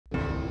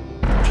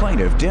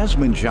plaintiff,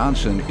 Desmond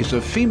Johnson, is a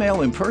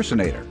female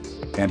impersonator,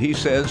 and he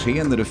says he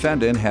and the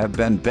defendant have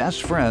been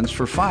best friends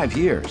for 5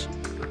 years.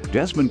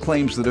 Desmond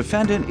claims the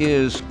defendant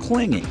is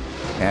clingy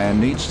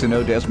and needs to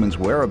know Desmond's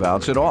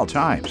whereabouts at all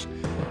times.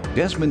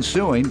 Desmond's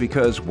suing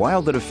because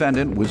while the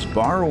defendant was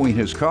borrowing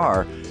his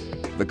car,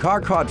 the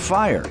car caught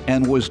fire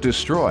and was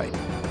destroyed.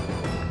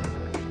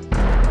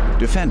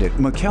 Defendant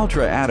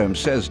McKeltra Adams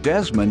says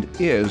Desmond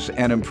is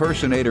an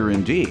impersonator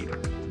indeed,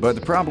 but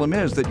the problem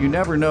is that you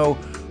never know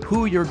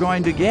who you're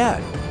going to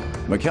get.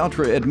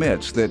 McKeltra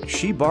admits that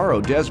she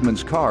borrowed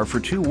Desmond's car for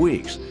 2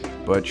 weeks,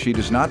 but she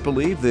does not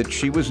believe that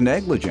she was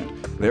negligent.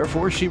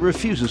 Therefore, she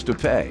refuses to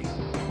pay.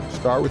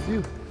 Start with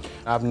you.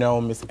 I've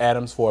known Miss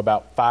Adams for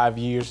about 5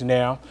 years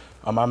now.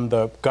 I'm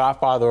the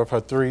godfather of her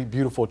 3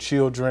 beautiful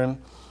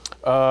children.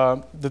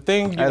 The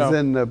thing, As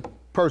in the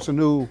person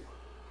who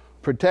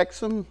protects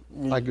them,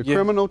 like a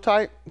criminal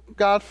type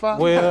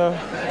godfather? Well,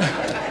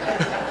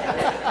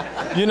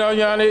 you know,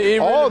 Your Honor, it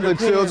all really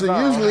the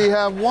children usually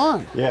have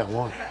one. Yeah,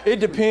 one.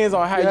 It depends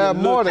on how you have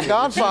look more. The at it,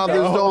 godfather you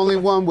know? is the only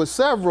one with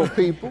several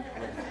people.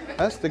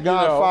 That's the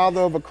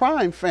godfather of a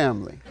crime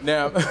family.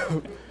 Now,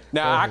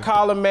 I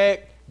call her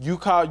Mac. You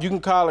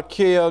can call her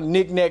Kel,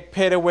 knick-knack,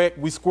 paddywhack.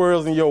 We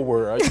squirrels in your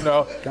world, you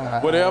know.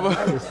 God, whatever.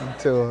 I listen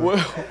to her.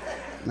 Well,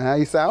 now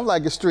you sound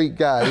like a street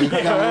guy. So,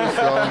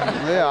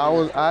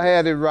 yeah, I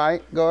had it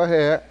right. Go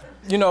ahead.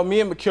 You know,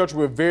 me and McKeltra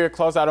were very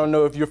close. I don't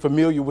know if you're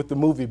familiar with the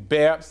movie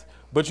Babs,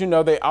 but you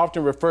know, they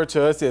often refer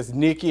to us as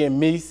Nikki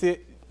and Niecy.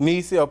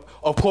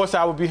 Of course,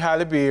 I would be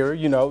Halle Berry,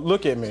 you know,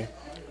 look at me.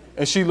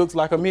 And she looks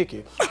like a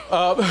Mickey.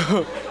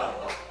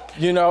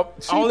 You know,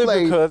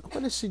 because...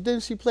 What did she,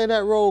 didn't she play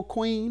that role,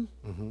 Queen?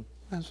 Mm-hmm.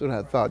 That's what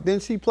I thought.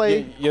 Didn't she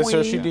play Queen? Yes,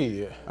 sir, she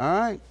did. All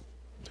right.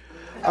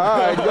 All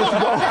right, let's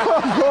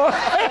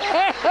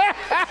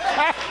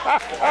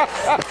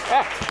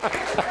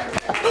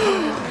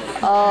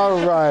go.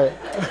 All right.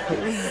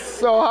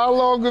 So how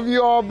long have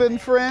you all been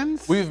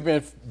friends? We've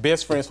been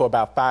best friends for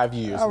about 5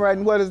 years. All right,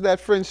 and what has that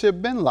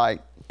friendship been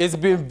like? It's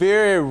been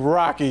very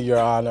rocky, Your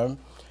Honor.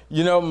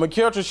 You know,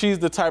 McKeltra, she's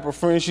the type of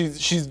friend,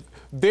 she's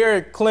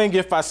very clingy.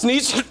 If I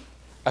sneeze,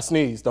 I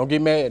sneeze. Don't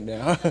get mad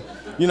now.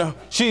 You know,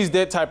 she's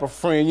that type of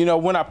friend. You know,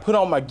 when I put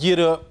on my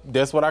get-up,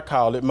 that's what I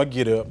call it, my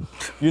get-up.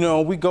 You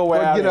know, we go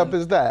out. What get-up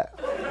is that?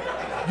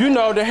 You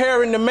know, the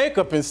hair and the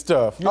makeup and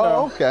stuff. You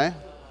know? Okay.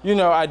 You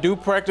know, I do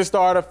practice the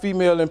art of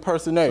female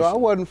impersonation. So I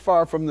wasn't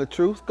far from the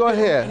truth. Go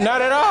ahead.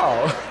 Not at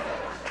all.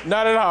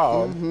 Not at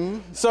all. Mm-hmm.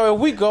 So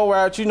if we go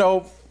out, you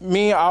know,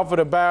 me and offer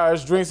to buy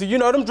us drinks, and you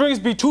know, them drinks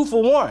be 2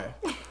 for 1.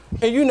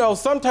 And you know,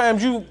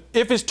 sometimes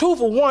if it's 2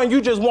 for 1, you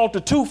just want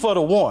the 2 for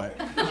the 1.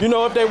 You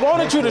know, if they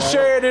wanted you to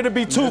share it, it'll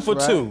be 2 for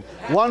 2.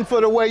 1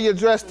 for the way you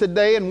dressed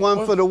today and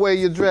 1 for the way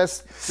you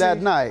dressed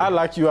that night. I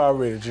like you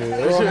already,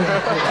 Judge.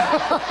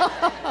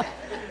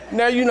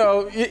 Now, you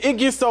know, it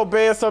gets so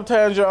bad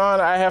sometimes, Your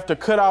Honor, I have to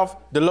cut off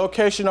the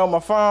location on my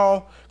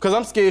phone because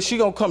I'm scared she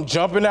gonna come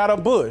jumping out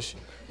of bush.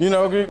 You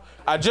know,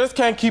 I just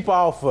can't keep her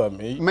off of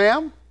me.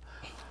 Ma'am,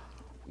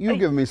 you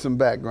give me some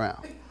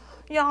background.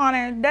 Your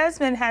Honor,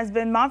 Desmond has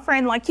been my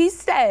friend, like he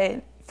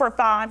said, for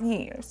 5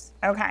 years,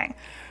 okay?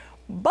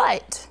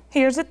 But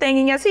here's the thing,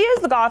 and yes, he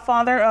is the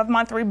godfather of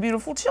my 3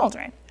 beautiful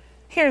children.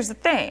 Here's the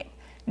thing,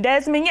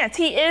 Desmond, yes,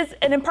 he is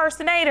an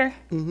impersonator.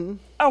 Mm-hmm.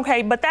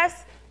 Okay, but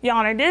that's, Your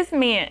Honor, this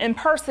man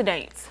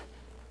impersonates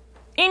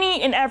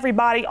any and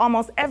everybody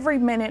almost every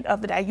minute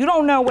of the day. You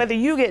don't know whether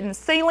you're getting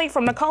Celie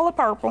from The Color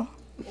Purple,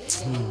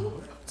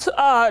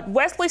 to,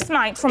 Wesley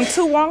Snipes from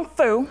Tu Wong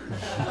Fu.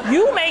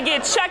 You may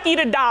get Chucky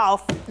the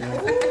Dolph.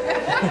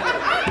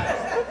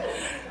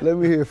 Let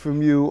me hear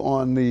from you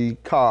on the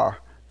car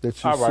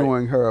that you're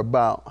suing her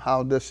about.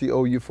 How does she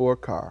owe you for a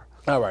car?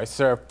 All right,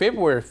 sir.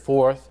 February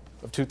 4th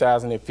of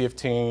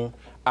 2015,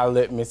 I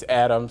let Miss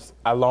Adams,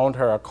 I loaned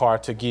her a car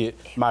to get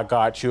my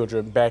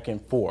godchildren back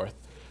and forth.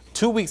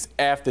 2 weeks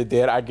after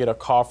that, I get a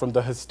call from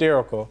the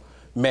hysterical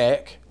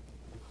Mac.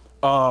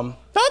 The car's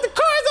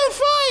on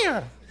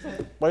fire!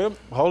 Wait,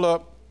 hold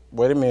up.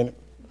 Wait a minute.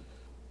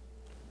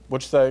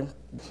 What you say?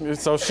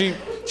 So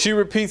she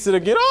repeats it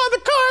again. Oh, the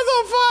car's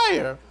on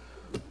fire!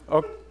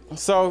 Okay,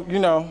 so, you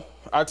know,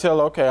 I tell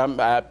her, okay,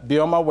 I'll be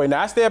on my way.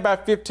 Now, I stay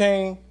about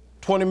 15,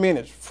 20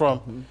 minutes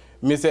from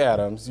Miss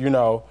Adams, you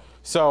know.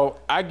 So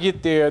I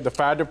get there, the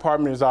fire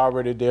department is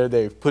already there.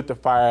 They've put the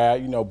fire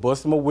out, you know,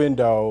 bust my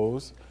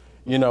windows,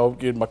 you know,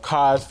 get my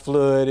car's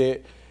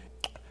flooded.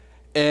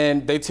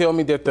 And they tell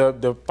me that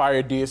the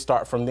fire did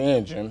start from the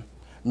engine.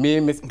 Me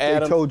and Miss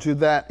Adams. They told you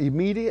that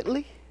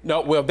immediately?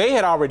 No, well, they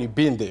had already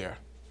been there.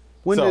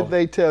 When did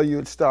they tell you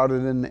it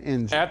started in the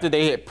engine? After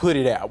they had put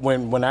it out.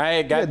 When I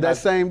had got that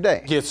same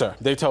day? Yes, sir.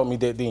 They told me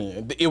that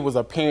then. It was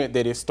apparent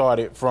that it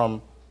started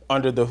from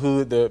under the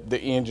hood,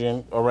 the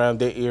engine around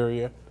that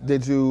area.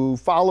 Did you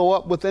follow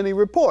up with any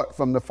report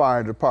from the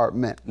fire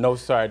department? No,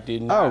 sir, I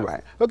did not. All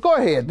right. But go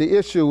ahead. The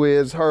issue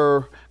is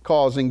her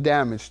causing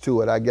damage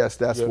to it. I guess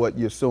that's what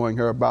you're suing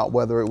her about,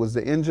 whether it was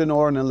the engine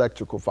or an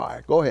electrical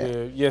fire. Go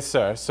ahead. Yes,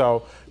 sir.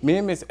 So me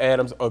and Miss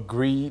Adams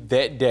agreed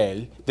that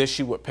day that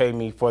she would pay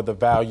me for the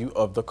value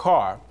of the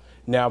car.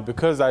 Now,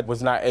 because I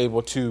was not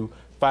able to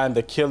find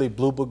the Kelly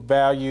Blue Book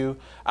value,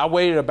 I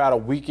waited about a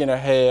week and a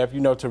half,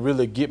 to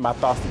really get my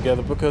thoughts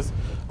together because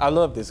I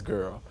love this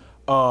girl.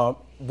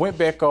 Went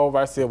back over,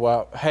 I said,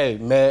 well, hey,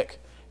 Mac,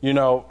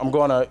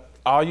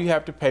 all you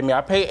have to pay me,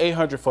 I paid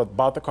 $800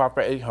 bought the car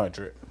for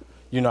 $800.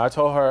 I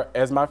told her,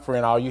 as my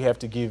friend, all you have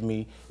to give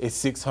me is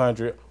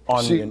 $600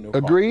 on the new car.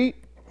 Agreed?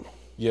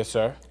 Yes,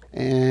 sir.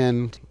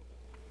 And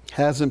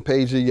hasn't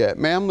paid you yet.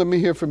 Ma'am, let me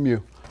hear from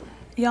you.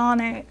 Your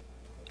Honor,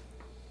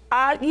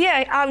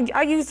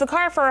 I used the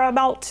car for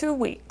about 2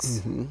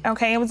 weeks.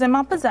 Okay, it was in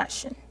my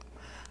possession.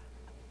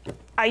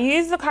 I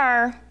used the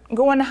car,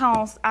 go in the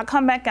house, I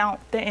come back out,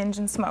 the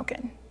engine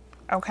smoking.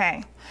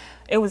 Okay,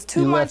 it was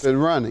too much. You left it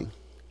running?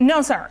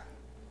 No, sir.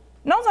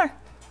 No, sir.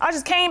 I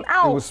just came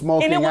out. It was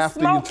smoking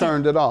after you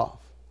turned it off?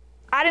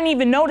 I didn't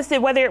even notice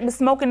it, whether it was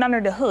smoking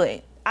under the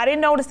hood. I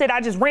didn't notice it.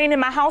 I just ran in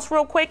my house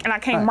real quick and I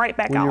came right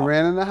back out. When you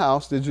ran in the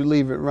house, did you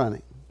leave it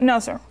running? No,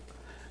 sir.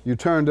 You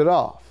turned it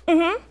off?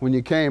 When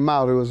you came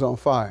out, it was on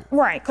fire?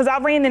 Right, because I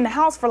ran in the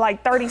house for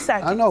like 30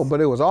 seconds. I know, but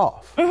it was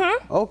off.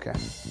 Okay,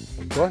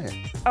 go ahead.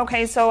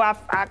 Okay, so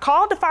I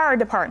called the fire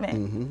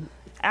department.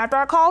 After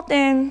I called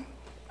them,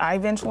 I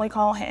eventually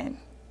called him.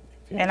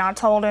 And I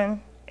told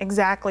him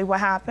exactly what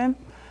happened.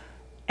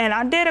 And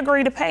I did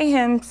agree to pay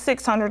him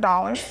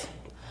 $600.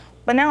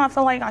 But now I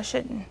feel like I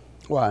shouldn't.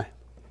 Why?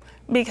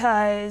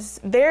 Because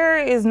there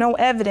is no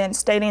evidence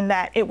stating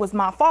that it was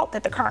my fault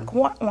that the car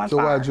went on fire. So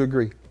why'd you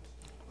agree?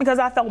 Because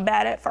I felt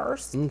bad at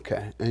first.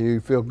 Okay, and you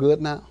feel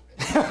good now?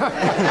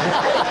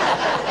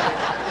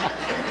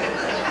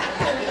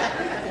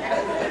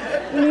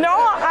 No,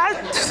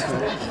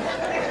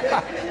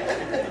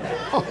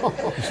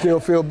 You still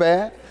feel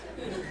bad?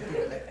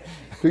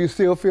 Do you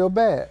still feel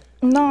bad?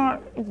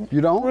 No.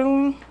 You don't?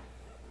 Really?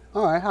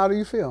 All right, how do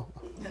you feel?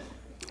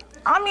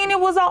 I mean, it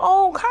was an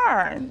old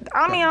car.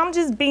 I mean, I'm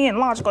just being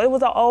logical. It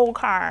was an old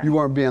car. You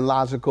weren't being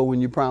logical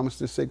when you promised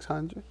the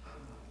 $600?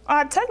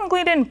 I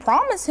technically didn't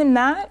promise him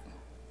that.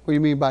 What do you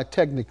mean by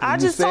technically? I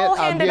just told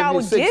him that I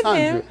would give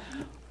him.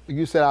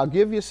 You said, I'll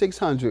give you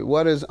 $600.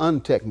 What is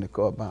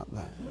untechnical about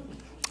that?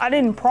 I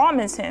didn't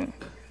promise him.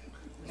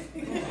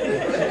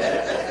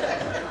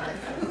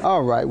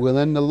 All right, well,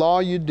 in the law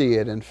you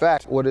did. In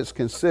fact, what it's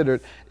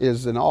considered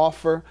is an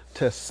offer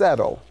to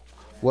settle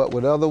what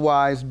would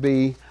otherwise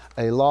be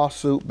a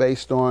lawsuit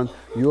based on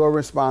your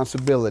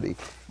responsibility.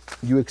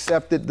 You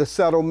accepted the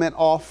settlement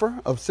offer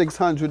of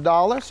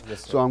 $600,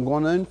 yes, so I'm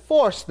going to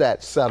enforce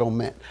that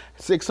settlement.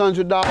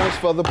 $600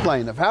 for the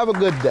plaintiff. Have a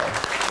good day.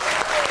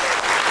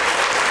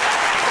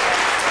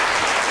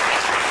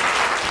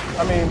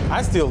 I mean,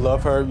 I still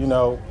love her,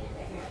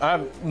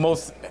 I'm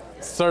most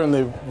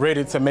certainly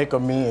ready to make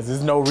amends.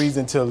 There's no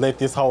reason to let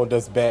this hold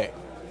us back.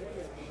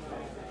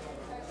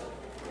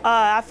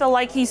 I feel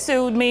like he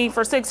sued me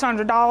for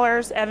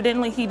 $600.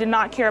 Evidently, he did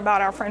not care about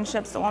our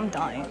friendship, so I'm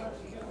done.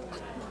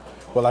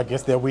 Well, I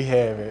guess that we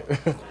have it.